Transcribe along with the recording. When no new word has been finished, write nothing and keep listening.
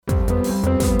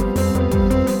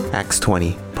Acts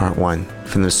 20, Part 1,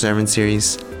 from the sermon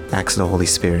series, Acts of the Holy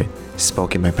Spirit,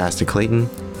 spoken by Pastor Clayton,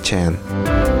 Chan.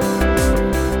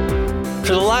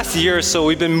 For the last year or so,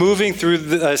 we've been moving through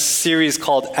a series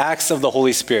called Acts of the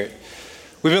Holy Spirit.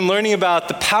 We've been learning about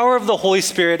the power of the Holy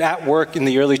Spirit at work in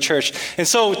the early church. And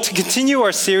so to continue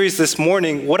our series this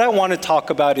morning, what I want to talk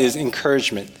about is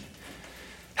encouragement.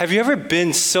 Have you ever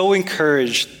been so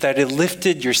encouraged that it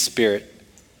lifted your spirit?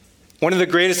 One of the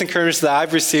greatest encouragements that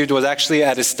I've received was actually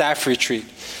at a staff retreat.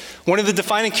 One of the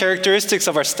defining characteristics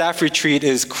of our staff retreat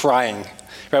is crying.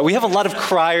 Right? We have a lot of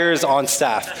criers on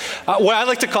staff. What I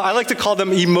like to call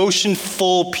them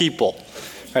emotion-full people.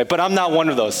 Right? But I'm not one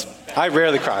of those. I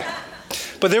rarely cry.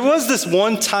 But there was this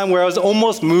one time where I was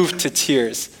almost moved to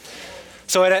tears.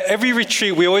 So at every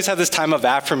retreat, we always have this time of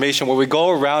affirmation where we go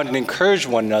around and encourage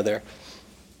one another.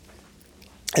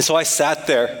 And so I sat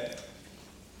there.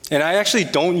 And I actually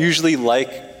don't usually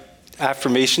like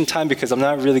affirmation time because I'm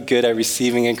not really good at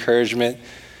receiving encouragement.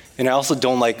 And I also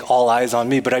don't like all eyes on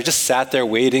me, but I just sat there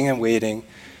waiting and waiting.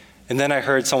 And then I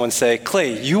heard someone say,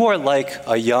 "Clay, you are like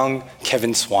a young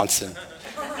Kevin Swanson."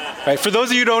 Right? For those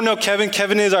of you who don't know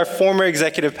Kevin is our former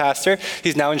executive pastor.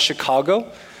 He's now in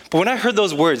Chicago. But when I heard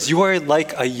those words, "You are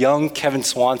like a young Kevin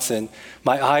Swanson,"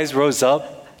 my eyes rose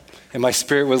up and my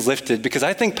spirit was lifted because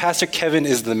I think Pastor Kevin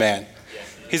is the man.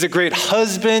 He's a great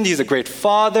husband. He's a great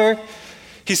father.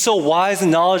 He's so wise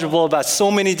and knowledgeable about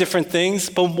so many different things.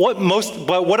 But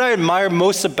what I admire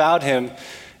most about him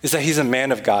is that he's a man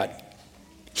of God.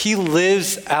 He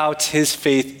lives out his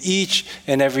faith each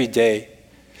and every day.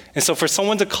 And so for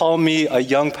someone to call me a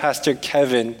young Pastor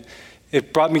Kevin,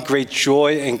 it brought me great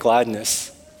joy and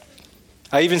gladness.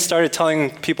 I even started telling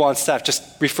people on staff, just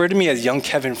refer to me as young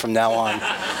Kevin from now on.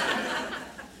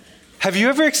 Have you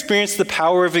ever experienced the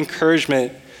power of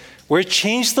encouragement where it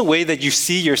changed the way that you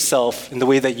see yourself and the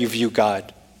way that you view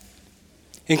God?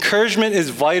 Encouragement is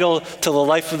vital to the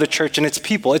life of the church and its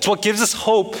people. It's what gives us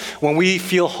hope when we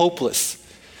feel hopeless.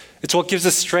 It's what gives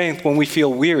us strength when we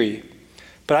feel weary.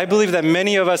 But I believe that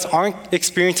many of us aren't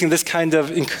experiencing this kind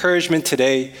of encouragement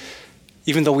today,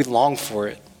 even though we long for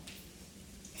it.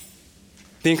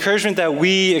 The encouragement that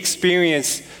we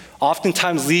experience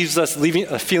oftentimes leaves us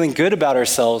feeling good about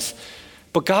ourselves.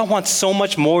 But God wants so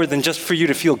much more than just for you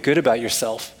to feel good about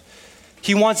yourself.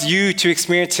 He wants you to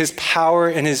experience his power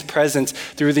and his presence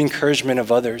through the encouragement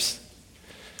of others.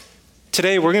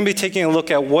 Today, we're going to be taking a look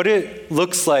at what it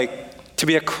looks like to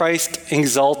be a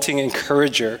Christ-exalting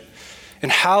encourager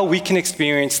and how we can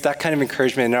experience that kind of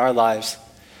encouragement in our lives.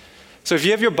 So if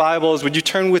you have your Bibles, would you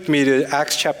turn with me to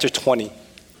Acts chapter 20? And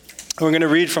we're going to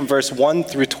read from verse 1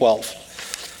 through 12.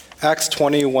 Acts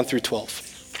 20, 1 through 12.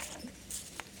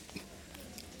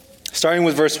 Starting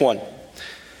with verse 1.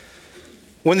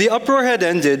 When the uproar had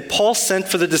ended, Paul sent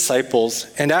for the disciples,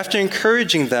 and after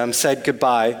encouraging them, said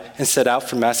goodbye and set out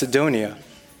for Macedonia.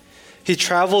 He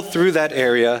traveled through that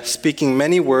area, speaking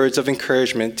many words of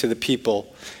encouragement to the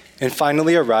people, and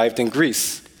finally arrived in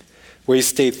Greece, where he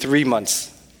stayed 3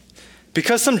 months.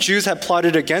 Because some Jews had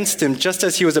plotted against him just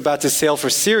as he was about to sail for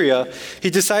Syria, he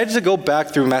decided to go back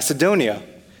through Macedonia.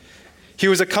 He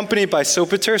was accompanied by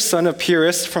Sopater, son of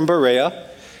Pyrrhus from Berea,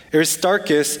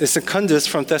 Aristarchus and Secundus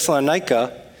from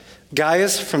Thessalonica,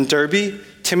 Gaius from Derbe,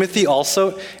 Timothy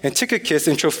also, and Tychicus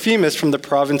and Trophimus from the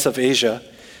province of Asia.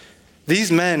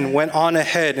 These men went on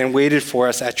ahead and waited for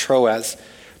us at Troas,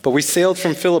 but we sailed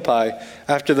from Philippi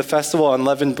after the festival of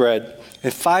unleavened bread,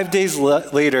 and 5 days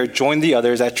later joined the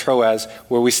others at Troas,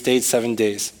 where we stayed 7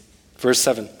 days. Verse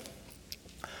 7.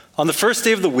 On the first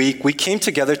day of the week, we came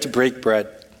together to break bread.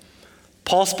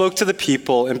 Paul spoke to the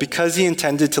people, and because he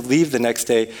intended to leave the next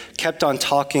day, kept on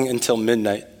talking until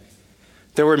midnight.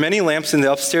 There were many lamps in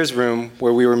the upstairs room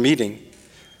where we were meeting.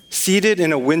 Seated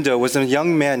in a window was a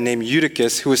young man named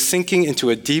Eutychus who was sinking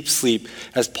into a deep sleep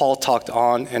as Paul talked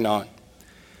on and on.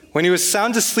 When he was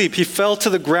sound asleep, he fell to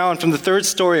the ground from the 3rd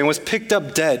story and was picked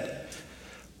up dead.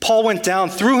 Paul went down,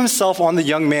 threw himself on the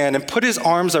young man, and put his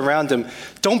arms around him.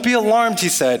 "Don't be alarmed," he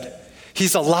said.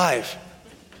 "He's alive."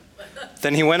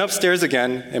 Then he went upstairs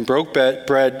again and broke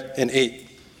bread and ate.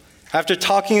 After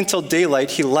talking until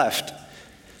daylight, he left.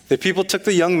 The people took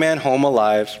the young man home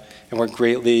alive and were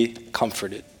greatly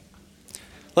comforted.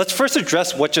 Let's first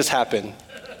address what just happened.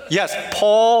 Yes,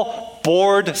 Paul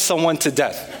bored someone to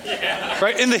death.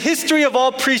 Right? In the history of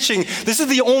all preaching, this is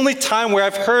the only time where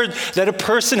I've heard that a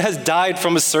person has died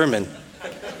from a sermon.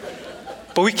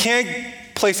 But we can't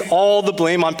place all the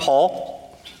blame on Paul.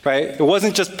 Right? It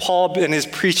wasn't just Paul and his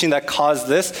preaching that caused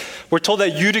this. We're told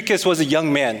that Eutychus was a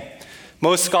young man.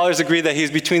 Most scholars agree that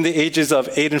he's between the ages of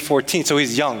 8 and 14, so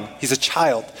he's young. He's a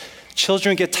child.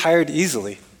 Children get tired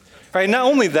easily. Right? Not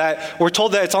only that, we're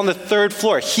told that it's on the third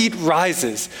floor. Heat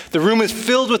rises. The room is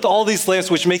filled with all these lamps,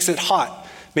 which makes it hot.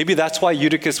 Maybe that's why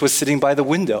Eutychus was sitting by the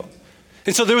window.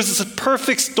 And so there was this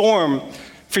perfect storm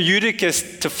for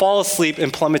Eutychus to fall asleep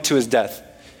and plummet to his death.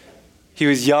 He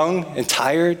was young and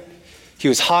tired. He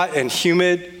was hot and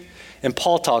humid. And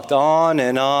Paul talked on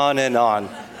and on and on.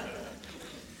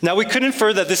 Now, we could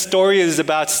infer that this story is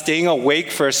about staying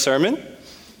awake for a sermon.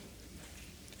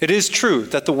 It is true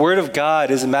that the Word of God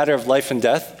is a matter of life and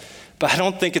death, but I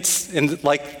don't think it's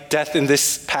like death in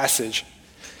this passage.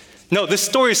 No, this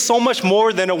story is so much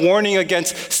more than a warning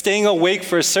against staying awake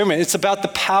for a sermon. It's about the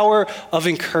power of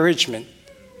encouragement.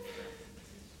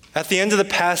 At the end of the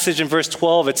passage in verse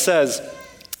 12, it says,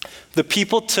 "The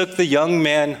people took the young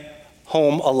man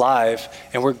home alive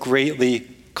and were greatly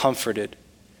comforted."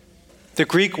 The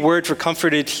Greek word for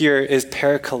comforted here is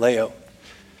parakaleo.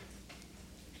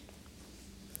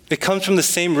 It comes from the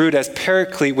same root as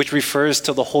paraclete, which refers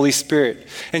to the Holy Spirit.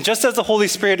 And just as the Holy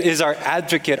Spirit is our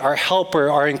advocate, our helper,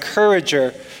 our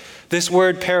encourager, this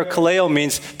word parakaleo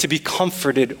means to be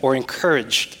comforted or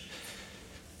encouraged.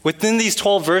 Within these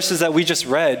 12 verses that we just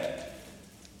read,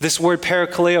 this word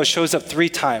parakaleo shows up 3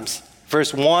 times.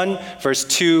 Verse 1, verse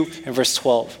 2, and verse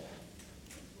 12.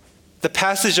 The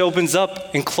passage opens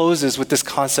up and closes with this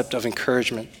concept of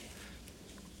encouragement.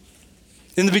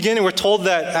 In the beginning, we're told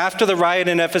that after the riot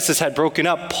in Ephesus had broken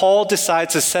up, Paul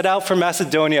decides to set out for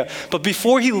Macedonia. But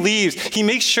before he leaves, he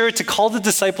makes sure to call the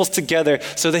disciples together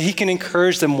so that he can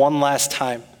encourage them one last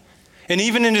time. And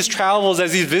even in his travels,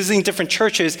 as he's visiting different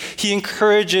churches, he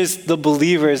encourages the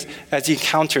believers as he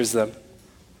encounters them.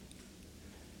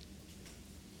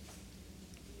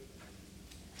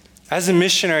 As a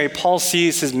missionary, Paul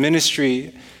sees his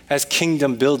ministry as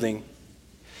kingdom building.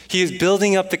 He is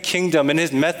building up the kingdom, and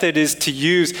his method is to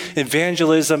use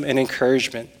evangelism and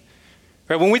encouragement.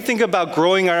 Right? When we think about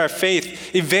growing in our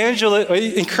faith,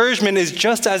 encouragement is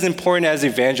just as important as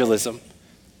evangelism.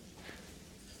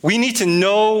 We need to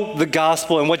know the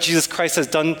gospel and what Jesus Christ has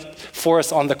done for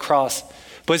us on the cross.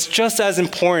 But it's just as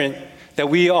important that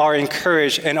we are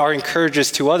encouraged and are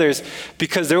encouragers to others,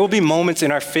 because there will be moments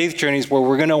in our faith journeys where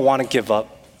we're going to want to give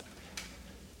up.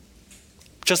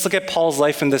 Just look at Paul's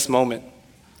life in this moment.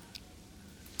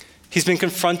 He's been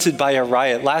confronted by a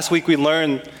riot. Last week we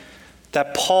learned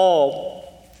that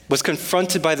Paul was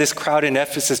confronted by this crowd in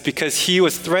Ephesus because he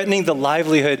was threatening the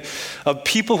livelihood of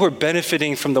people who are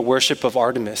benefiting from the worship of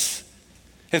Artemis.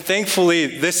 And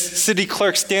thankfully, this city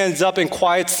clerk stands up and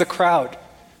quiets the crowd.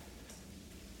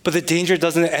 But the danger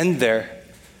doesn't end there.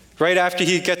 Right after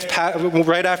he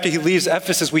leaves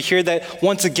Ephesus, we hear that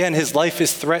once again his life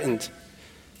is threatened.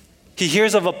 He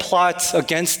hears of a plot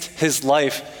against his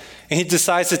life, and he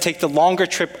decides to take the longer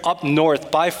trip up north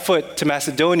by foot to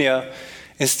Macedonia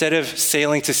instead of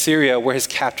sailing to Syria where his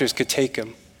captors could take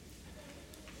him.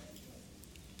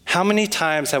 How many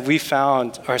times have we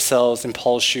found ourselves in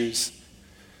Paul's shoes?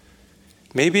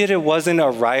 Maybe it wasn't a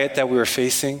riot that we were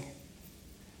facing.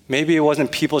 Maybe it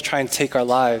wasn't people trying to take our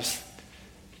lives.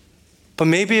 But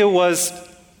maybe it was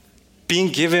being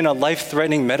given a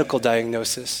life-threatening medical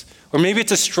diagnosis. Or maybe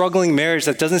it's a struggling marriage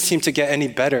that doesn't seem to get any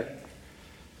better.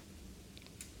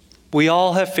 We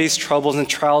all have faced troubles and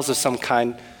trials of some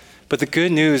kind, but the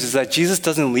good news is that Jesus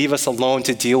doesn't leave us alone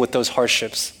to deal with those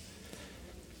hardships.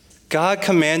 God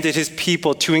commanded his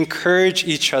people to encourage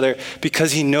each other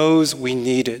because he knows we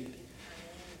need it.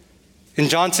 In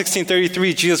John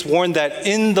 16:33, Jesus warned that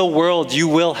in the world you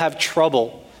will have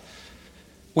trouble.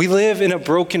 We live in a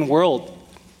broken world.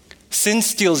 Sin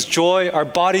steals joy, our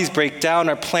bodies break down,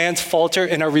 our plans falter,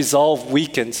 and our resolve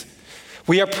weakens.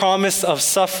 We are promised of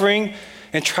suffering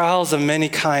and trials of many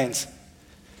kinds.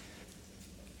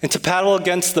 And to battle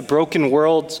against the broken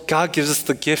world, God gives us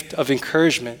the gift of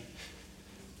encouragement.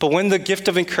 But when the gift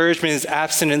of encouragement is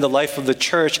absent in the life of the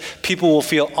church, people will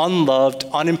feel unloved,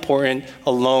 unimportant,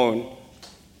 alone.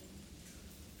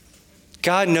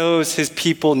 God knows his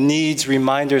people needs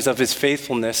reminders of his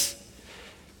faithfulness.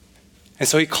 And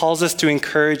so he calls us to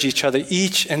encourage each other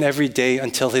each and every day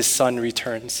until his son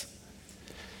returns.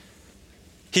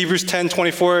 Hebrews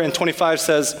 10:24 and 25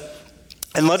 says,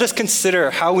 "And let us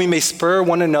consider how we may spur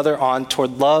one another on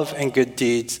toward love and good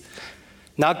deeds,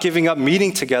 not giving up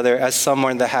meeting together as some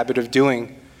are in the habit of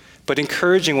doing, but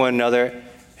encouraging one another,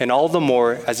 and all the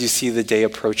more as you see the day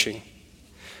approaching."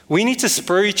 We need to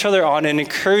spur each other on and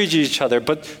encourage each other,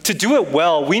 but to do it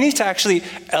well, we need to actually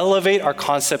elevate our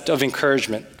concept of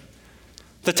encouragement.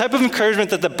 The type of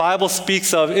encouragement that the Bible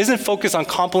speaks of isn't focused on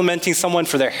complimenting someone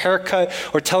for their haircut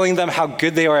or telling them how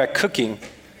good they are at cooking.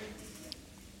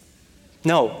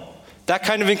 No, that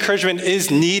kind of encouragement is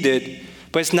needed,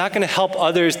 but it's not going to help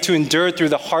others to endure through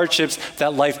the hardships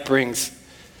that life brings.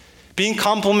 Being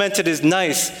complimented is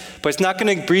nice, but it's not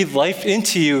going to breathe life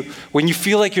into you when you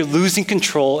feel like you're losing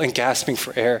control and gasping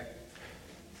for air.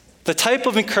 The type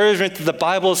of encouragement that the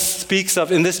Bible speaks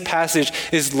of in this passage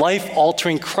is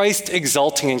life-altering,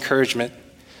 Christ-exalting encouragement.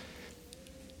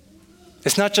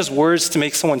 It's not just words to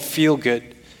make someone feel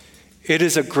good. It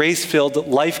is a grace-filled,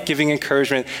 life-giving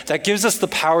encouragement that gives us the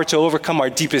power to overcome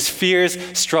our deepest fears,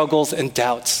 struggles, and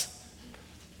doubts.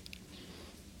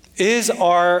 Is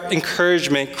our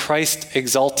encouragement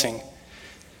Christ-exalting?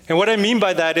 And what I mean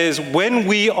by that is when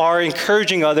we are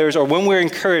encouraging others or when we're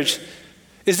encouraged,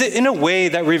 is it in a way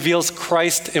that reveals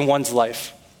Christ in one's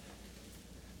life?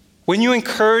 When you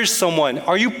encourage someone,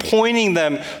 are you pointing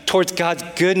them towards God's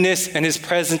goodness and his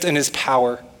presence and his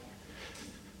power?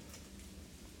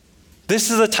 This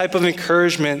is the type of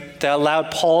encouragement that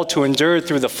allowed Paul to endure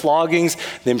through the floggings,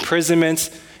 the imprisonments,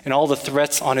 and all the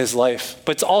threats on his life.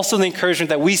 But it's also the encouragement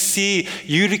that we see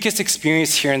Eutychus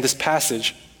experience here in this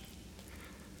passage.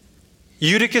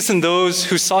 Eutychus and those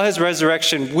who saw his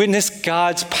resurrection witnessed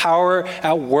God's power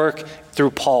at work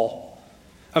through Paul.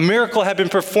 A miracle had been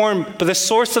performed, but the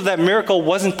source of that miracle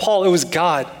wasn't Paul, it was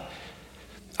God.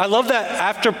 I love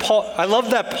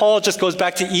that Paul just goes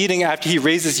back to eating after he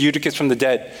raises Eutychus from the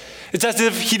dead. It's as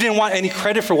if he didn't want any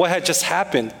credit for what had just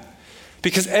happened.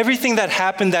 Because everything that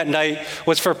happened that night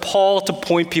was for Paul to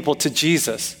point people to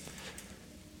Jesus.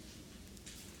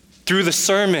 Through the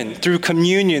sermon, through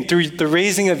communion, through the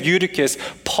raising of Eutychus,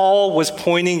 Paul was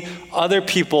pointing other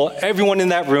people, everyone in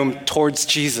that room, towards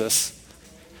Jesus.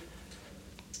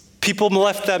 People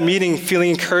left that meeting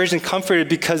feeling encouraged and comforted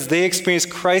because they experienced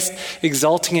Christ's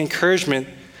exalting encouragement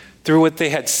through what they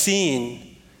had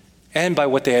seen and by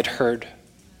what they had heard.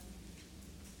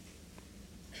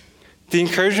 The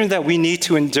encouragement that we need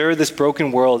to endure this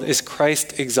broken world is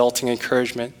Christ's exalting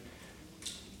encouragement.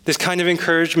 This kind of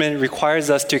encouragement requires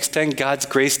us to extend God's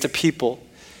grace to people.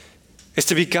 It's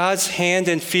to be God's hand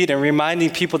and feet and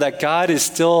reminding people that God is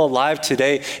still alive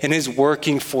today and is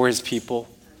working for his people.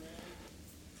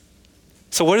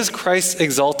 So what does Christ's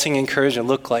exalting encouragement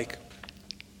look like?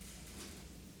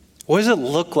 What does it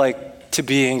look like to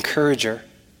be an encourager?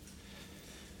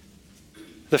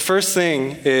 The first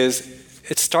thing is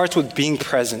it starts with being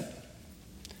present.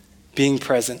 Being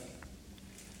present.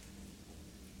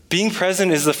 Being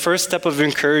present is the first step of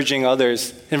encouraging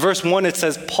others. In verse 1, it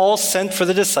says, Paul sent for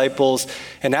the disciples,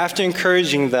 and after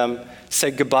encouraging them,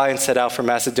 said goodbye and set out for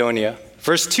Macedonia.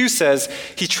 Verse 2 says,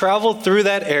 he traveled through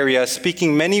that area,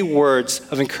 speaking many words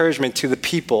of encouragement to the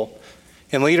people.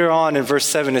 And later on in verse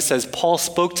 7, it says, Paul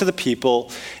spoke to the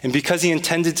people, and because he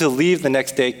intended to leave the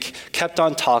next day, kept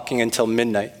on talking until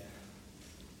midnight.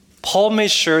 Paul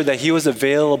made sure that he was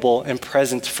available and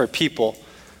present for people.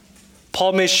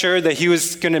 Paul made sure that he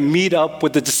was going to meet up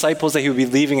with the disciples that he would be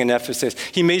leaving in Ephesus.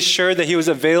 He made sure that he was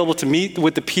available to meet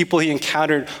with the people he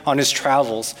encountered on his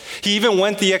travels. He even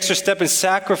went the extra step and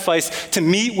sacrificed to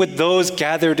meet with those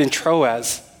gathered in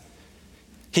Troas.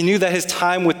 He knew that his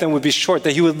time with them would be short,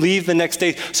 that he would leave the next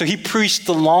day, so he preached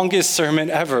the longest sermon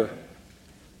ever.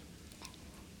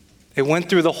 It went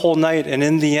through the whole night, and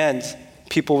in the end,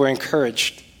 people were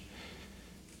encouraged.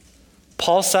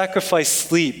 Paul sacrificed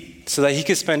sleep so that he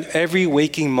could spend every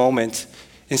waking moment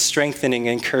in strengthening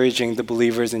and encouraging the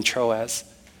believers in Troas.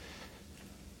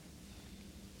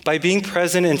 By being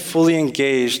present and fully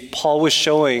engaged, Paul was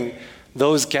showing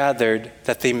those gathered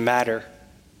that they matter.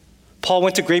 Paul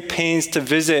went to great pains to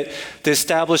visit the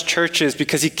established churches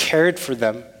because he cared for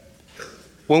them.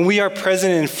 When we are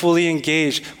present and fully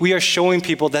engaged, we are showing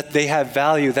people that they have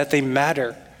value, that they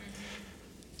matter.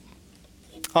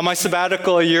 On my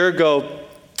sabbatical a year ago,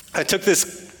 I took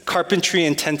this carpentry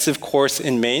intensive course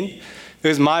in Maine. It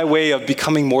was my way of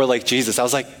becoming more like Jesus. I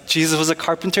was like, Jesus was a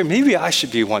carpenter, maybe I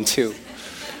should be one too.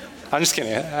 I'm just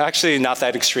kidding. Actually, not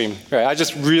that extreme. Right? I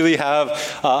just really have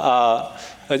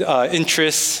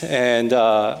interests and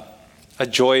a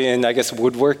joy in, I guess,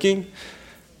 woodworking.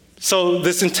 So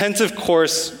this intensive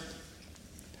course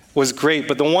was great,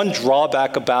 but the one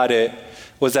drawback about it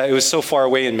was that it was so far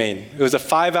away in Maine. It was a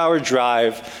 5-hour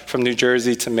drive from New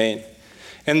Jersey to Maine.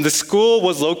 And the school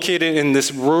was located in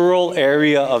this rural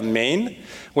area of Maine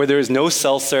where there was no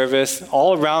cell service.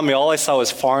 All around me, all I saw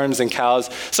was farms and cows.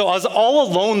 So I was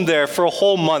all alone there for a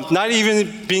whole month, not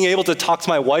even being able to talk to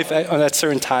my wife at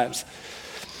certain times.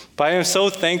 But I am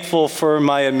so thankful for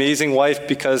my amazing wife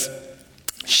because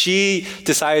she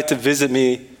decided to visit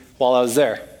me while I was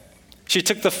there. She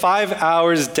took the 5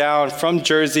 hours down from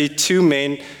Jersey to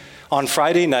Maine on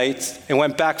Friday nights and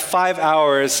went back 5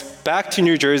 hours back to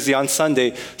New Jersey on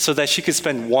Sunday so that she could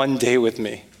spend one day with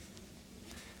me.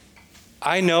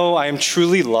 I know I am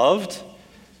truly loved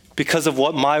because of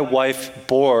what my wife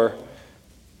bore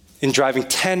in driving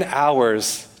 10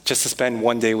 hours just to spend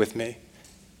one day with me.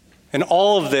 And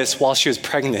all of this while she was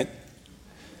pregnant.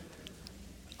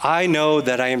 I know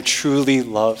that I am truly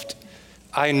loved.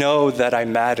 I know that I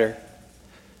matter.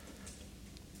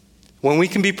 When we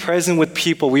can be present with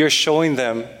people, we are showing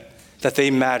them that they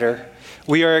matter.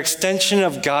 We are an extension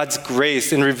of God's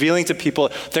grace in revealing to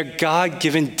people their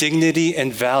God-given dignity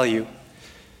and value.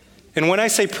 And when I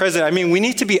say present, I mean we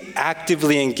need to be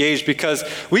actively engaged, because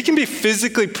we can be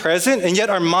physically present and yet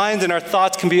our minds and our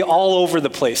thoughts can be all over the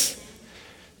place.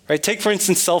 Right? Take, for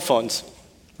instance, cell phones.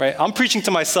 Right? I'm preaching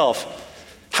to myself.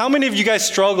 How many of you guys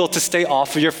struggle to stay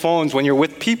off of your phones when you're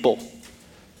with people?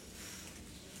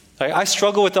 I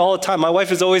struggle with it all the time. My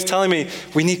wife is always telling me,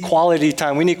 we need quality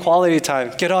time. We need quality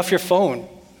time. Get off your phone.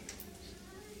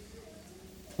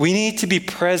 We need to be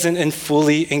present and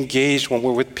fully engaged when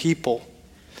we're with people.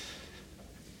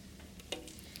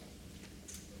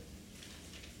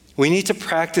 We need to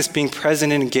practice being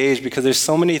present and engaged, because there's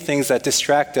so many things that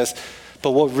distract us,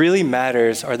 but what really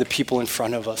matters are the people in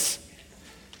front of us.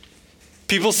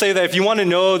 People say that if you want to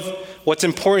know what's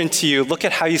important to you, look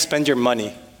at how you spend your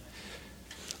money.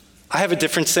 I have a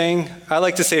different saying. I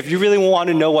like to say, if you really want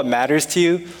to know what matters to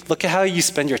you, look at how you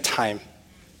spend your time.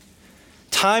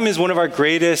 Time is one of our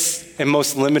greatest and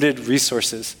most limited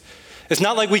resources. It's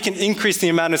not like we can increase the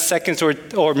amount of seconds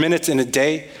or minutes in a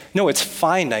day. No, it's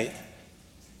finite.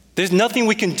 There's nothing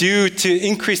we can do to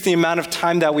increase the amount of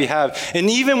time that we have. And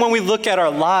even when we look at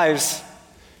our lives,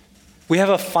 we have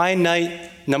a finite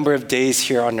number of days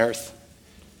here on earth.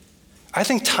 I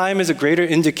think time is a greater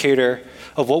indicator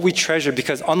of what we treasure,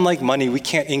 because unlike money, we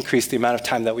can't increase the amount of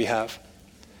time that we have.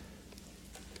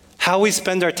 How we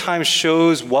spend our time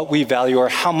shows what we value or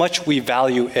how much we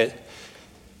value it.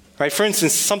 Right? For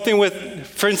instance,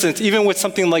 even with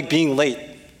something like being late.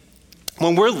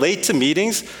 When we're late to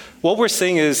meetings, what we're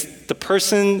saying is the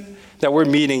person that we're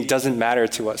meeting doesn't matter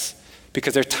to us,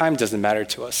 because their time doesn't matter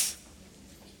to us.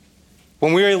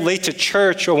 When we are late to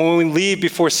church or when we leave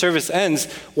before service ends,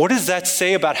 what does that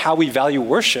say about how we value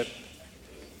worship?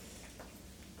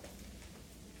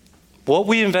 What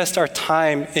we invest our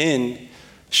time in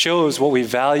shows what we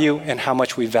value and how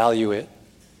much we value it.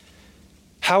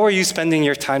 How are you spending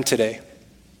your time today?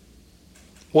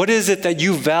 What is it that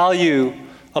you value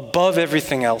above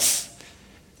everything else?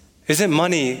 Is it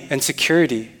money and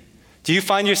security? Do you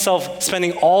find yourself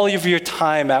spending all of your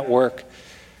time at work?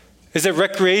 Is it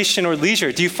recreation or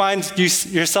leisure? Do you find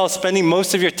yourself spending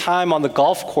most of your time on the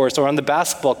golf course or on the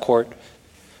basketball court?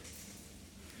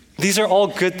 These are all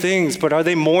good things, but are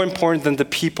they more important than the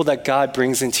people that God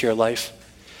brings into your life?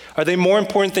 Are they more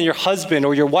important than your husband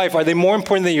or your wife? Are they more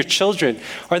important than your children?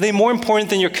 Are they more important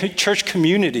than your church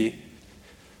community?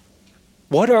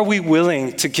 What are we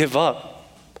willing to give up?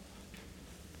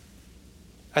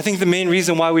 I think the main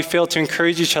reason why we fail to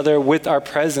encourage each other with our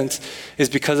presence is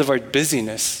because of our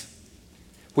busyness.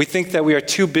 We think that we are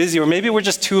too busy, or maybe we're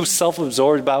just too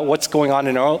self-absorbed about what's going on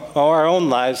in our own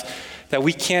lives, that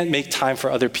we can't make time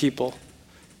for other people.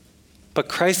 But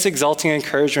Christ's exalting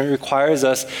encouragement requires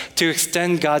us to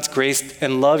extend God's grace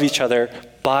and love each other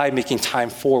by making time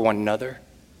for one another.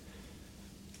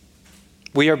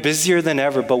 We are busier than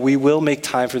ever, but we will make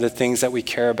time for the things that we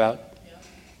care about.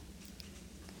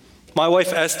 My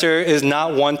wife Esther is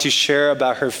not one to share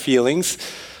about her feelings.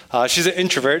 She's an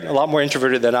introvert, a lot more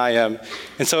introverted than I am.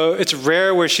 And so it's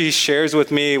rare where she shares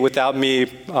with me without me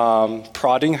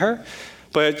prodding her.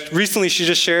 But recently she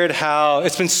just shared how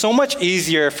it's been so much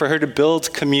easier for her to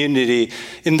build community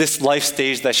in this life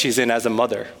stage that she's in as a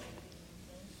mother.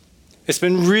 It's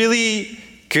been really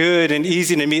good and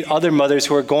easy to meet other mothers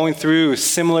who are going through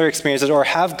similar experiences or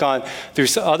have gone through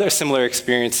other similar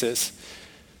experiences.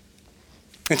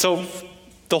 And so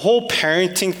the whole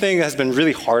parenting thing has been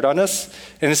really hard on us,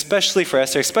 and especially for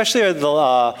Esther, especially at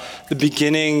the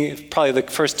beginning, probably the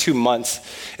first 2 months.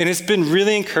 And it's been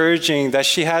really encouraging that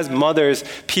she has mothers,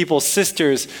 people,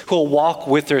 sisters who will walk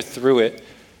with her through it.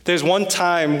 There's one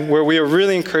time where we were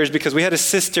really encouraged because we had a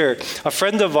sister, a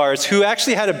friend of ours, who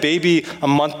actually had a baby a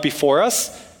month before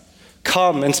us,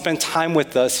 come and spend time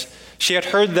with us. She had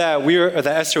heard that that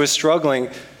Esther was struggling,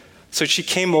 so she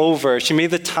came over. She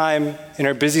made the time in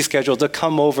her busy schedule to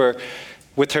come over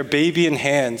with her baby in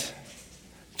hand,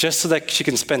 just so that she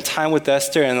can spend time with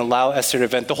Esther and allow Esther to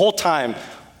vent. The whole time,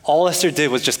 all Esther did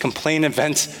was just complain and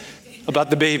vent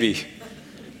about the baby,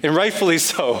 and rightfully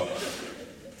so.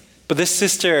 But this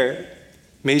sister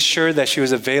made sure that she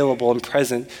was available and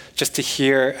present just to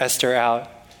hear Esther out.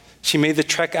 She made the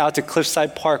trek out to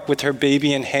Cliffside Park with her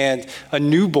baby in hand, a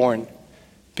newborn,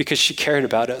 because she cared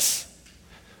about us.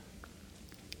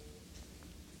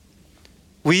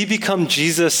 We become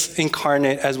Jesus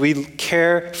incarnate as we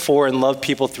care for and love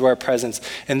people through our presence.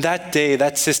 And that day,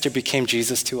 that sister became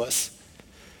Jesus to us.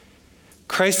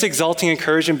 Christ's exalting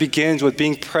encouragement begins with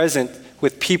being present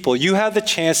with people. You have the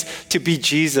chance to be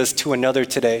Jesus to another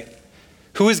today.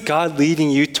 Who is God leading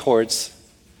you towards?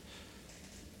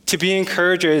 To be an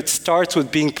encourager, it starts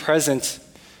with being present.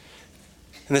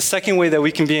 And the second way that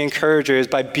we can be an encourager is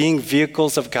by being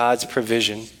vehicles of God's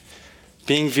provision.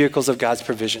 Being vehicles of God's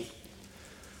provision.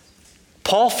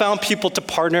 Paul found people to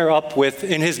partner up with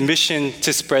in his mission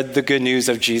to spread the good news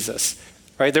of Jesus.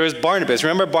 Right? There was Barnabas.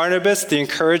 Remember Barnabas, the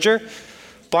encourager?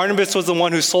 Barnabas was the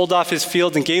one who sold off his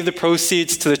field and gave the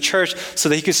proceeds to the church so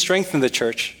that he could strengthen the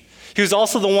church. He was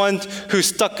also the one who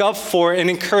stuck up for and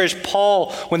encouraged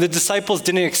Paul when the disciples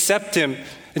didn't accept him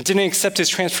and didn't accept his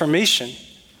transformation.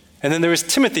 And then there was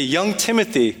Timothy, young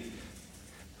Timothy.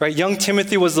 Right? Young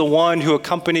Timothy was the one who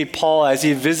accompanied Paul as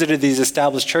he visited these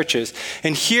established churches.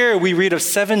 And here we read of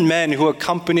 7 men who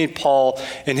accompanied Paul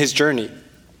in his journey.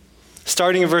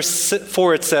 Starting in verse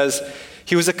 4, it says,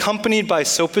 he was accompanied by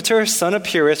Sopater, son of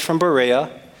Pyrrhus from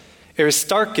Berea,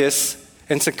 Aristarchus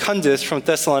and Secundus from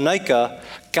Thessalonica,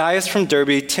 Gaius from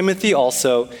Derbe, Timothy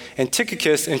also, and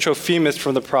Tychicus and Trophimus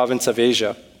from the province of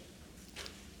Asia.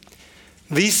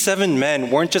 These 7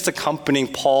 men weren't just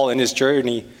accompanying Paul in his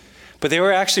journey, but they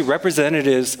were actually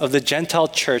representatives of the Gentile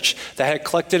church that had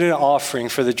collected an offering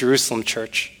for the Jerusalem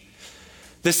church.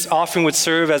 This offering would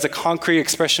serve as a concrete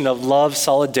expression of love,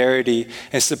 solidarity,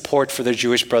 and support for their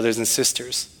Jewish brothers and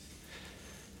sisters.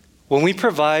 When we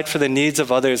provide for the needs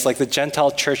of others like the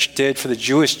Gentile church did for the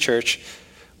Jewish church,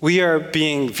 we are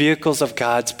being vehicles of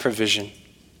God's provision.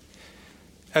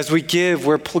 As we give,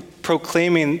 we're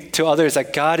proclaiming to others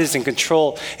that God is in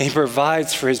control and he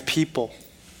provides for his people.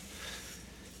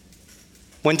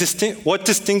 What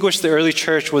distinguished the early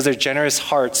church was their generous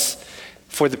hearts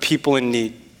for the people in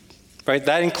need. Right?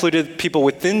 That included people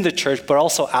within the church, but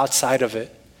also outside of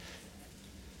it.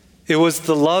 It was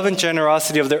the love and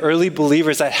generosity of the early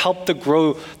believers that helped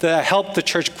the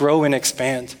church grow and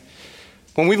expand.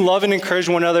 When we love and encourage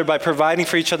one another by providing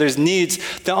for each other's needs,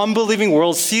 the unbelieving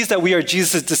world sees that we are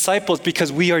Jesus' disciples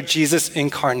because we are Jesus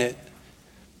incarnate.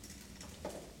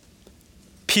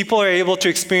 People are able to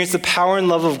experience the power and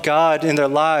love of God in their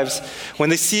lives when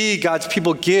they see God's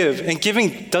people give. And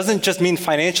giving doesn't just mean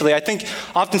financially. I think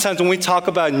oftentimes when we talk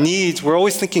about needs, we're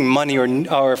always thinking money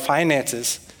or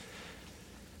finances.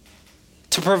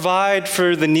 To provide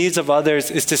for the needs of others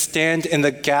is to stand in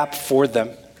the gap for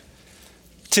them.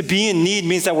 To be in need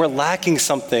means that we're lacking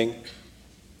something.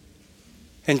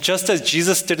 And just as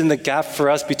Jesus stood in the gap for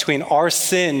us between our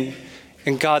sin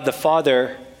and God the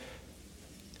Father,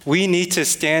 we need to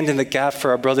stand in the gap for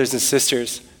our brothers and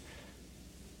sisters.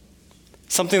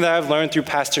 Something that I've learned through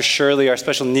Pastor Shirley, our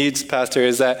special needs pastor,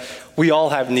 is that we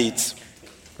all have needs,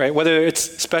 right? Whether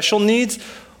it's special needs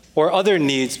or other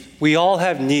needs, we all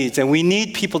have needs, and we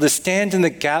need people to stand in the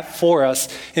gap for us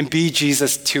and be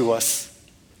Jesus to us.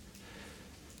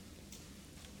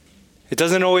 It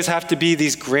doesn't always have to be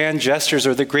these grand gestures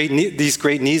or these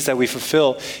great needs that we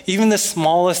fulfill. Even the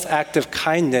smallest act of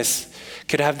kindness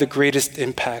could have the greatest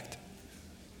impact.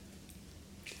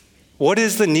 What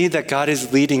is the need that God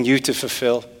is leading you to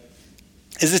fulfill?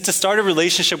 Is it to start a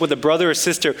relationship with a brother or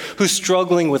sister who's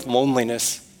struggling with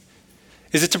loneliness?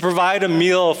 Is it to provide a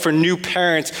meal for new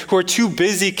parents who are too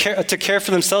busy to care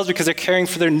for themselves because they're caring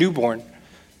for their newborn?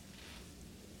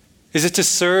 Is it to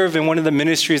serve in one of the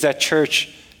ministries at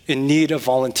church in need of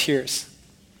volunteers?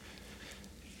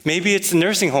 Maybe it's the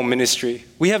nursing home ministry.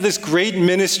 We have this great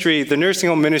ministry, the nursing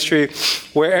home ministry,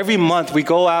 where every month we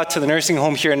go out to the nursing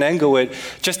home here in Englewood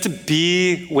just to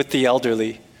be with the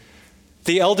elderly.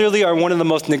 The elderly are one of the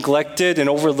most neglected and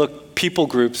overlooked people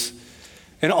groups.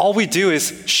 And all we do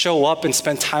is show up and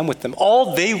spend time with them.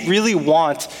 All they really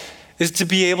want is to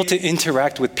be able to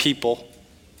interact with people.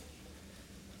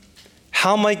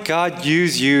 How might God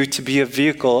use you to be a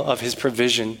vehicle of his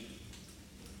provision?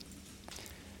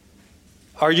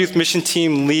 Our youth mission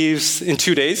team leaves in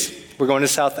 2 days. We're going to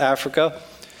South Africa.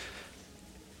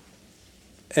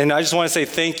 And I just want to say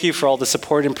thank you for all the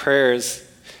support and prayers.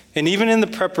 And even in the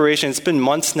preparation, it's been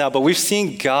months now, but we've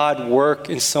seen God work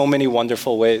in so many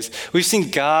wonderful ways. We've seen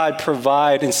God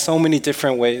provide in so many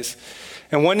different ways.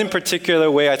 And one in particular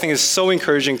way I think is so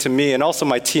encouraging to me and also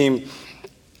my team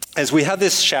is we have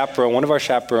this chaperone, one of our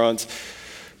chaperones,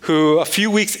 who a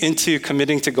few weeks into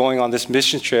committing to going on this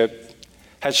mission trip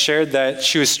had shared that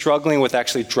she was struggling with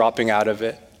actually dropping out of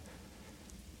it.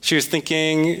 She was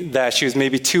thinking that she was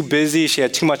maybe too busy, she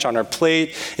had too much on her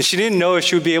plate, and she didn't know if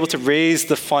she would be able to raise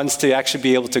the funds to actually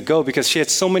be able to go because she had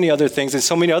so many other things and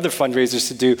so many other fundraisers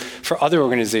to do for other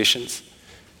organizations.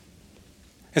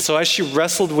 And so as she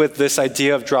wrestled with this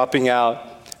idea of dropping out,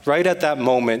 right at that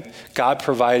moment, God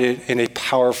provided in a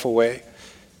powerful way.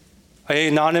 An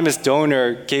anonymous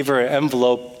donor gave her an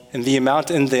envelope, and the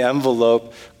amount in the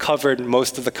envelope covered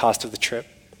most of the cost of the trip.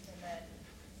 Amen.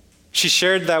 She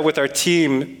shared that with our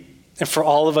team, and for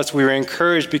all of us, we were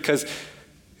encouraged because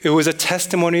it was a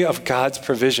testimony of God's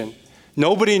provision.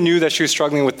 Nobody knew that she was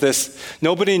struggling with this.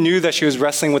 Nobody knew that she was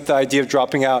wrestling with the idea of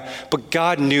dropping out, but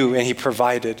God knew, and he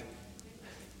provided.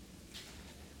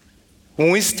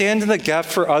 When we stand in the gap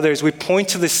for others, we point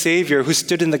to the Savior who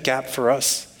stood in the gap for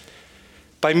us.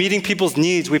 By meeting people's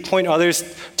needs, we point others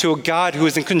to a God who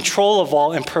is in control of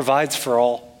all and provides for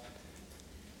all.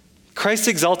 Christ's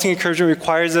exalting encouragement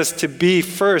requires us to be,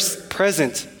 first,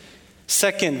 present;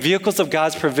 second, vehicles of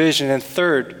God's provision; and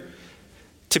third,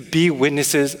 to be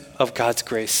witnesses of God's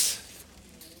grace.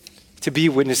 To be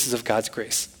witnesses of God's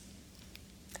grace.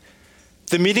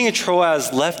 The meeting in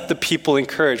Troas left the people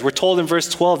encouraged. We're told in verse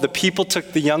 12, the people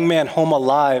took the young man home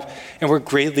alive and were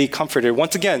greatly comforted.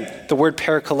 Once again, the word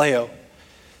parakaleo.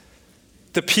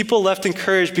 The people left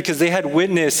encouraged because they had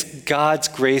witnessed God's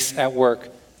grace at work.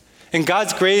 And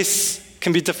God's grace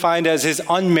can be defined as his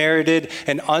unmerited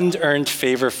and unearned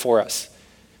favor for us.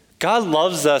 God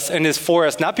loves us and is for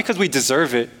us, not because we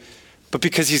deserve it, but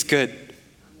because he's good.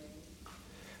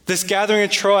 This gathering in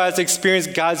Troas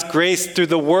experienced God's grace through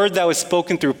the word that was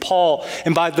spoken through Paul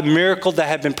and by the miracle that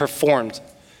had been performed.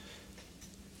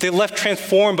 They left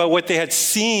transformed by what they had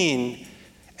seen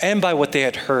and by what they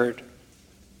had heard.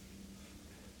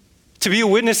 To be a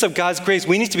witness of God's grace,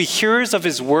 we need to be hearers of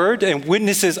his word and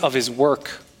witnesses of his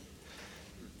work.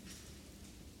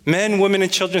 Men, women,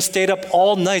 and children stayed up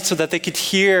all night so that they could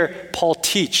hear Paul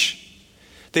teach.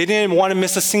 They didn't want to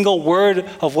miss a single word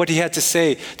of what he had to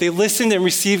say. They listened and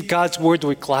received God's word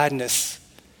with gladness.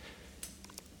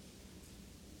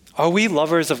 Are we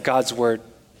lovers of God's word?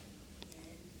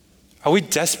 Are we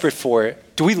desperate for it?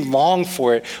 Do we long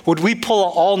for it? Would we pull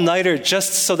an all-nighter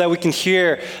just so that we can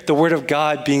hear the word of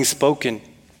God being spoken?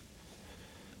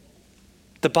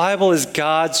 The Bible is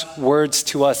God's words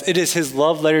to us. It is his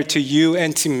love letter to you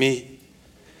and to me.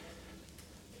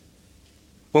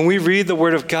 When we read the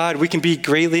word of God, we can be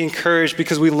greatly encouraged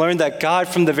because we learn that God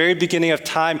from the very beginning of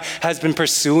time has been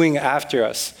pursuing after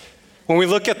us. When we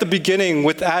look at the beginning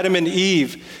with Adam and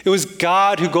Eve, it was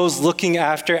God who goes looking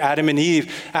after Adam and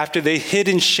Eve after they hid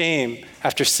in shame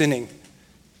after sinning.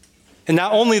 And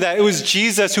not only that, it was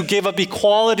Jesus who gave up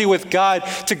equality with God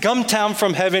to come down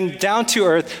from heaven down to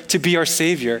earth to be our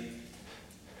Savior.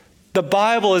 The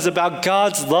Bible is about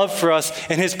God's love for us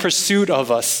and his pursuit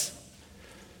of us.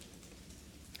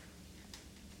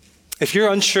 If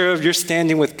you're unsure of your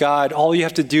standing with God, all you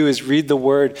have to do is read the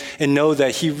word and know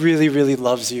that he really, really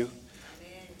loves you.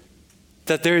 Amen.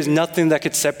 That there is nothing that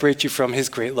could separate you from his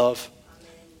great love.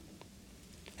 Amen.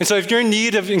 And so if you're in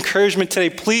need of encouragement today,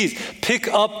 please pick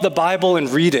up the Bible and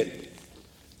read it.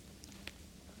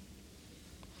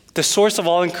 The source of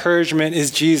all encouragement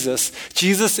is Jesus.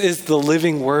 Jesus is the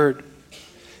living word.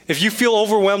 If you feel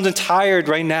overwhelmed and tired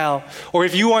right now, or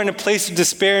if you are in a place of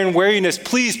despair and weariness,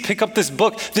 please pick up this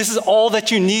book. This is all that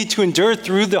you need to endure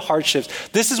through the hardships.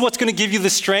 This is what's going to give you the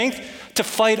strength to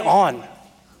fight on.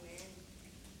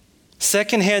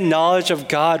 Secondhand knowledge of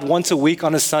God once a week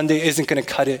on a Sunday isn't going to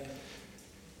cut it.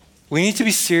 We need to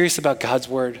be serious about God's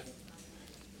word.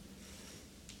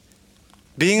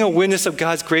 Being a witness of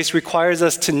God's grace requires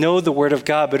us to know the word of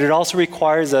God, but it also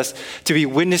requires us to be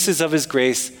witnesses of his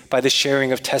grace by the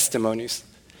sharing of testimonies.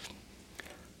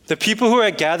 The people who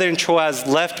had gathered in Troas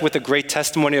left with a great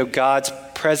testimony of God's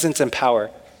presence and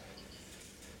power.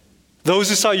 Those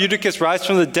who saw Eutychus rise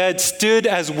from the dead stood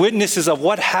as witnesses of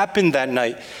what happened that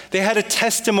night. They had a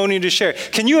testimony to share.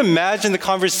 Can you imagine the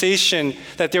conversation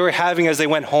that they were having as they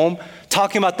went home?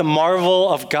 Talking about the marvel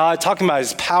of God, talking about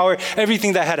his power,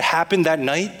 everything that had happened that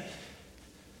night.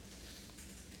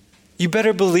 You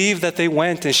better believe that they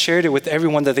went and shared it with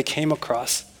everyone that they came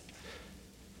across.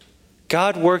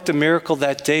 God worked a miracle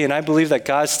that day, and I believe that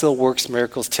God still works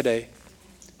miracles today.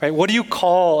 Right? What do you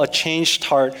call a changed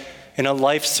heart in a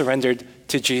life surrendered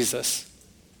to Jesus?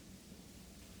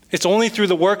 It's only through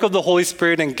the work of the Holy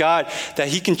Spirit and God that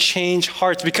he can change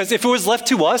hearts. Because if it was left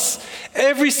to us,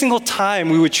 every single time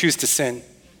we would choose to sin.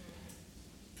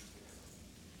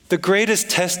 The greatest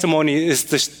testimony is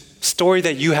the story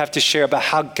that you have to share about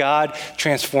how God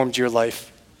transformed your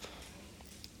life.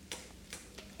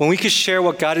 When we can share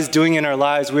what God is doing in our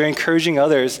lives, we're encouraging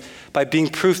others by being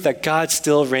proof that God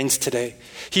still reigns today.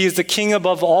 He is the King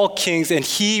above all kings, and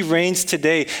he reigns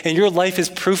today, and your life is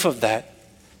proof of that.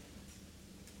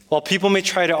 While people may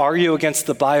try to argue against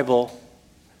the Bible,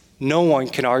 no one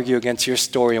can argue against your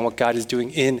story and what God is doing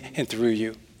in and through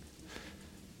you.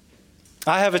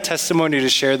 I have a testimony to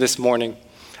share this morning.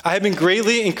 I have been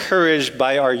greatly encouraged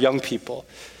by our young people.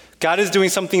 God is doing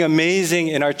something amazing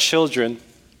in our children.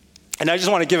 And I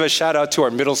just want to give a shout out to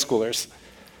our middle schoolers.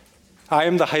 I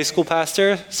am the high school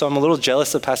pastor, so I'm a little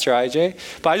jealous of Pastor IJ.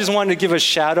 But I just wanted to give a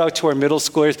shout out to our middle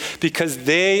schoolers because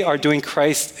they are doing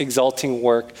Christ exalting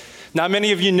work. Not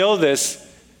many of you know this,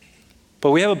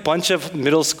 but we have a bunch of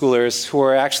middle schoolers who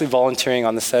are actually volunteering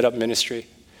on the setup ministry.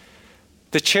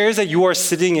 The chairs that you are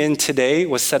sitting in today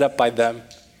was set up by them.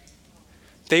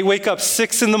 They wake up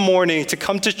 6 in the morning to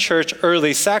come to church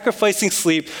early, sacrificing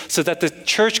sleep so that the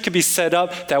church could be set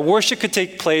up, that worship could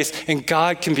take place, and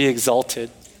God can be exalted.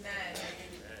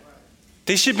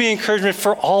 They should be encouragement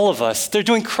for all of us. They're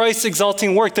doing Christ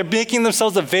exalting work. They're making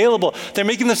themselves available. They're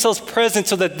making themselves present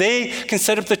so that they can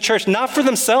set up the church, not for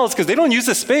themselves because they don't use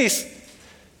the space,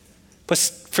 but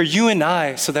for you and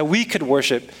I so that we could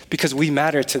worship because we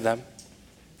matter to them.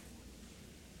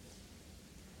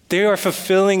 They are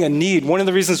fulfilling a need. One of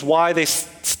the reasons why they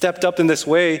stepped up in this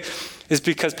way is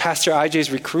because Pastor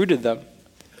IJ's recruited them.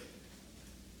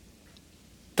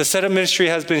 The setup ministry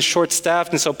has been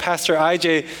short-staffed, and so Pastor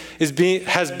IJ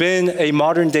has been a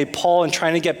modern-day Paul in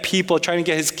trying to get people, trying to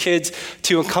get his kids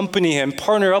to accompany him,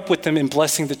 partner up with him in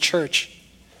blessing the church.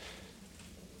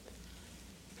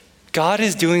 God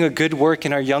is doing a good work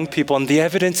in our young people, and the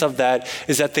evidence of that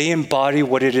is that they embody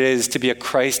what it is to be a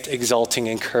Christ-exalting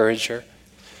encourager.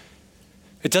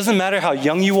 It doesn't matter how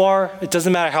young you are. It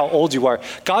doesn't matter how old you are.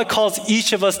 God calls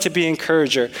each of us to be an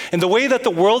encourager. And the way that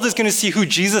the world is going to see who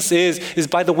Jesus is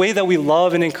by the way that we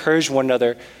love and encourage one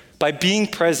another, by being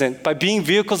present, by being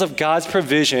vehicles of God's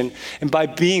provision, and by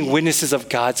being witnesses of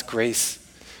God's grace.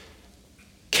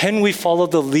 Can we follow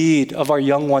the lead of our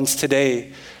young ones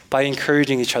today by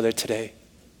encouraging each other today?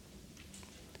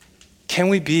 Can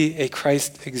we be a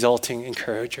Christ-exalting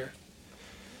encourager?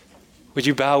 Would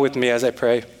you bow with me as I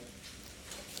pray?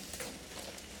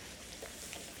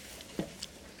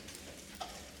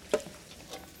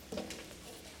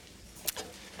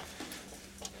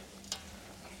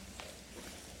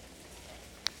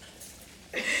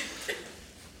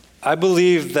 I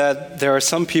believe that there are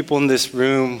some people in this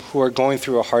room who are going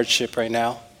through a hardship right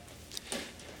now.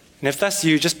 And if that's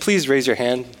you, just please raise your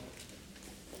hand.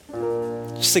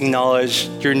 Just acknowledge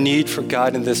your need for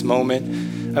God in this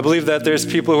moment. I believe that there's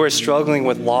people who are struggling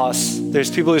with loss.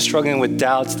 There's people who are struggling with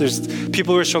doubts. There's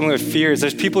people who are struggling with fears.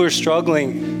 There's people who are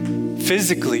struggling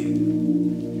physically.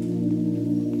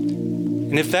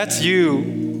 And if that's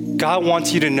you, God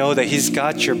wants you to know that He's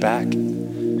got your back.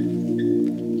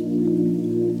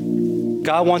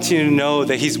 God wants you to know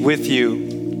that He's with you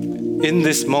in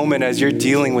this moment as you're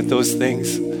dealing with those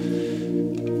things.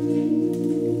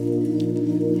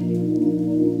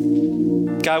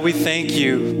 God, we thank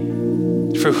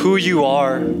you for who you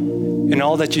are and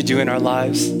all that you do in our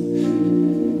lives.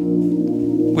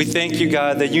 We thank you,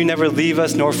 God, that you never leave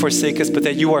us nor forsake us, but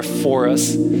that you are for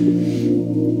us.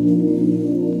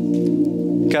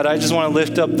 God, I just want to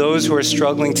lift up those who are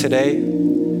struggling today.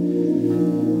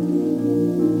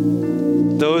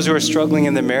 Those who are struggling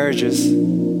in their marriages,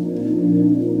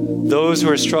 those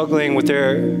who are struggling with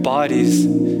their bodies,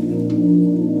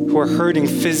 who are hurting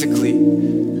physically,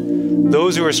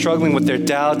 those who are struggling with their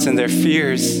doubts and their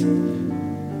fears,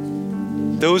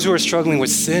 those who are struggling with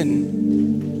sin.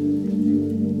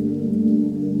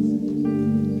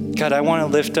 God, I want to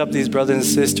lift up these brothers and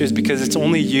sisters because it's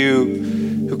only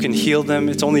you who can heal them.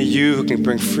 It's only you who can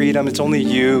bring freedom. It's only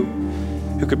you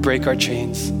who could break our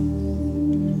chains.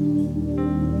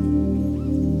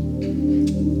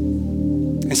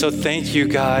 And so thank you,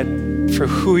 God, for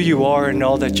who you are and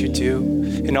all that you do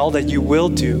and all that you will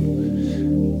do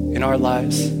in our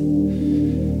lives.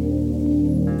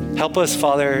 Help us,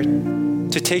 Father,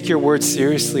 to take your word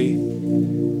seriously,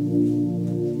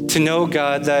 to know,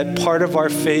 God, that part of our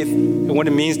faith and what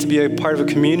it means to be a part of a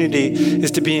community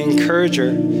is to be an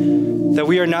encourager, that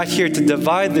we are not here to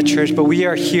divide the church, but we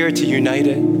are here to unite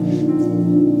it.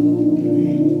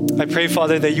 I pray,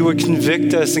 Father, that you would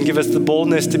convict us and give us the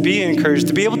boldness to be encouraged,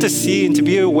 to be able to see and to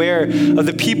be aware of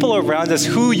the people around us,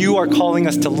 who you are calling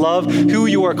us to love, who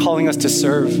you are calling us to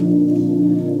serve.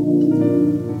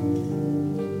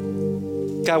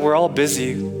 God, we're all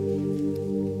busy,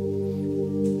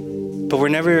 but we're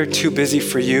never too busy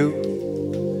for you,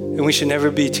 and we should never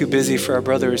be too busy for our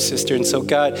brother or sister. And so,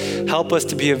 God, help us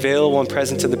to be available and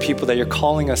present to the people that you're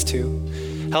calling us to.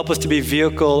 Help us to be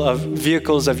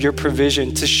vehicles of your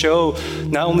provision, to show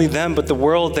not only them, but the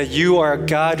world that you are a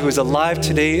God who is alive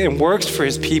today and works for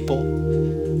his people.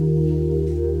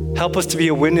 Help us to be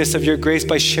a witness of your grace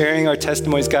by sharing our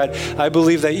testimonies, God. I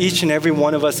believe that each and every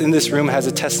one of us in this room has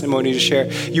a testimony to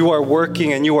share. You are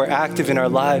working and you are active in our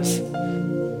lives.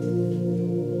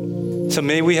 So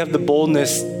may we have the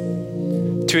boldness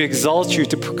to exalt you,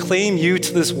 to proclaim you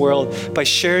to this world by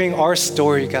sharing our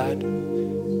story, God.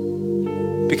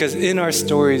 Because in our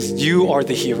stories, you are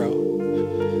the hero.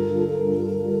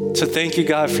 So thank you,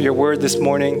 God, for your word this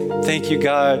morning. Thank you,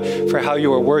 God, for how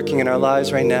you are working in our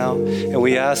lives right now. And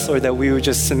we ask, Lord, that we would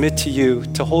just submit to you,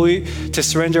 to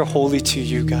surrender wholly to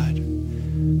you, God.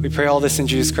 We pray all this in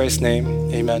Jesus Christ's name.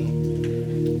 Amen.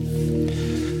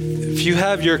 If you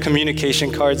have your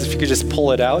communication cards, if you could just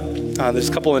pull it out. There's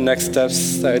a couple of next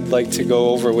steps that I'd like to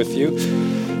go over with you.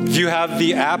 If you have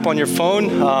the app on your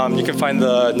phone, you can find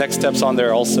the next steps on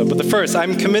there also. But the first,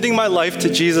 I'm committing my life to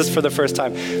Jesus for the first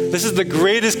time. This is the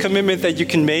greatest commitment that you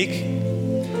can make.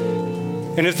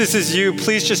 And if this is you,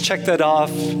 please just check that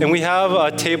off. And we have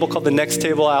a table called the next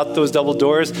table out those double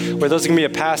doors, where those are going to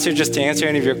be a pastor just to answer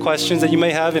any of your questions that you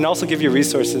may have and also give you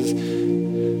resources.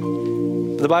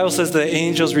 The Bible says the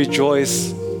angels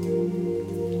rejoice,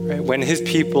 right, when his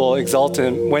people exalt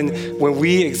him, when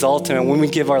we exalt him and when we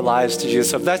give our lives to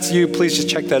Jesus. So if that's you, please just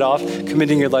check that off,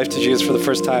 committing your life to Jesus for the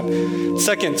first time.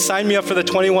 Second, sign me up for the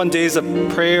 21 days of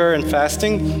prayer and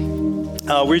fasting.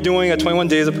 We're doing a 21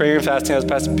 days of prayer and fasting, as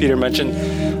Pastor Peter mentioned.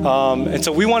 And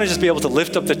so we want to just be able to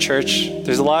lift up the church.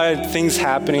 There's a lot of things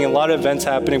happening, a lot of events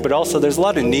happening, but also there's a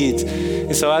lot of needs.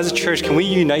 And so as a church, can we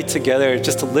unite together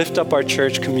just to lift up our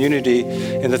church community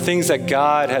and the things that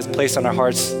God has placed on our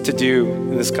hearts to do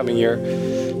in this coming year?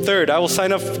 Third, I will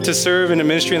sign up to serve in a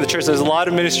ministry in the church. There's a lot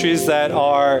of ministries that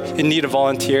are in need of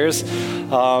volunteers.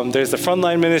 There's the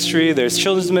frontline ministry, there's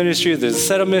children's ministry, there's the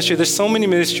setup ministry. There's so many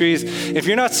ministries. If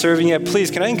you're not serving yet, please,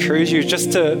 can I encourage you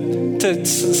just to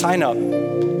sign up,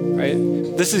 right?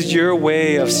 This is your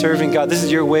way of serving God. This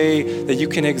is your way that you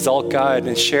can exalt God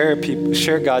and share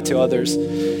God to others.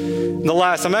 And the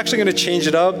last, I'm actually going to change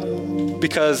it up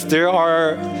because there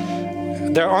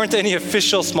aren't any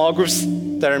official small groups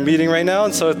that are meeting right now.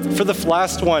 And so for the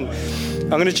last one, I'm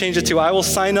going to change it to, I will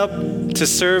sign up to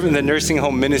serve in the nursing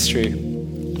home ministry.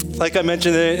 Like I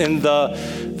mentioned in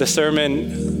the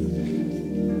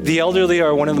sermon, the elderly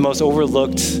are one of the most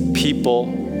overlooked people.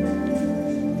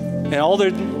 And all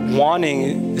they're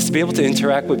wanting is to be able to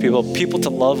interact with people to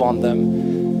love on them.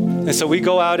 And so we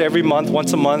go out every month,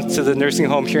 once a month, to the nursing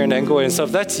home here in Englewood. And so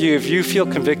if that's you, if you feel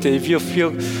convicted, if you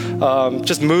feel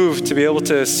just moved to be able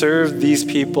to serve these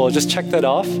people, just check that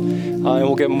off, and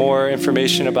we'll get more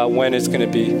information about when it's going to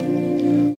be.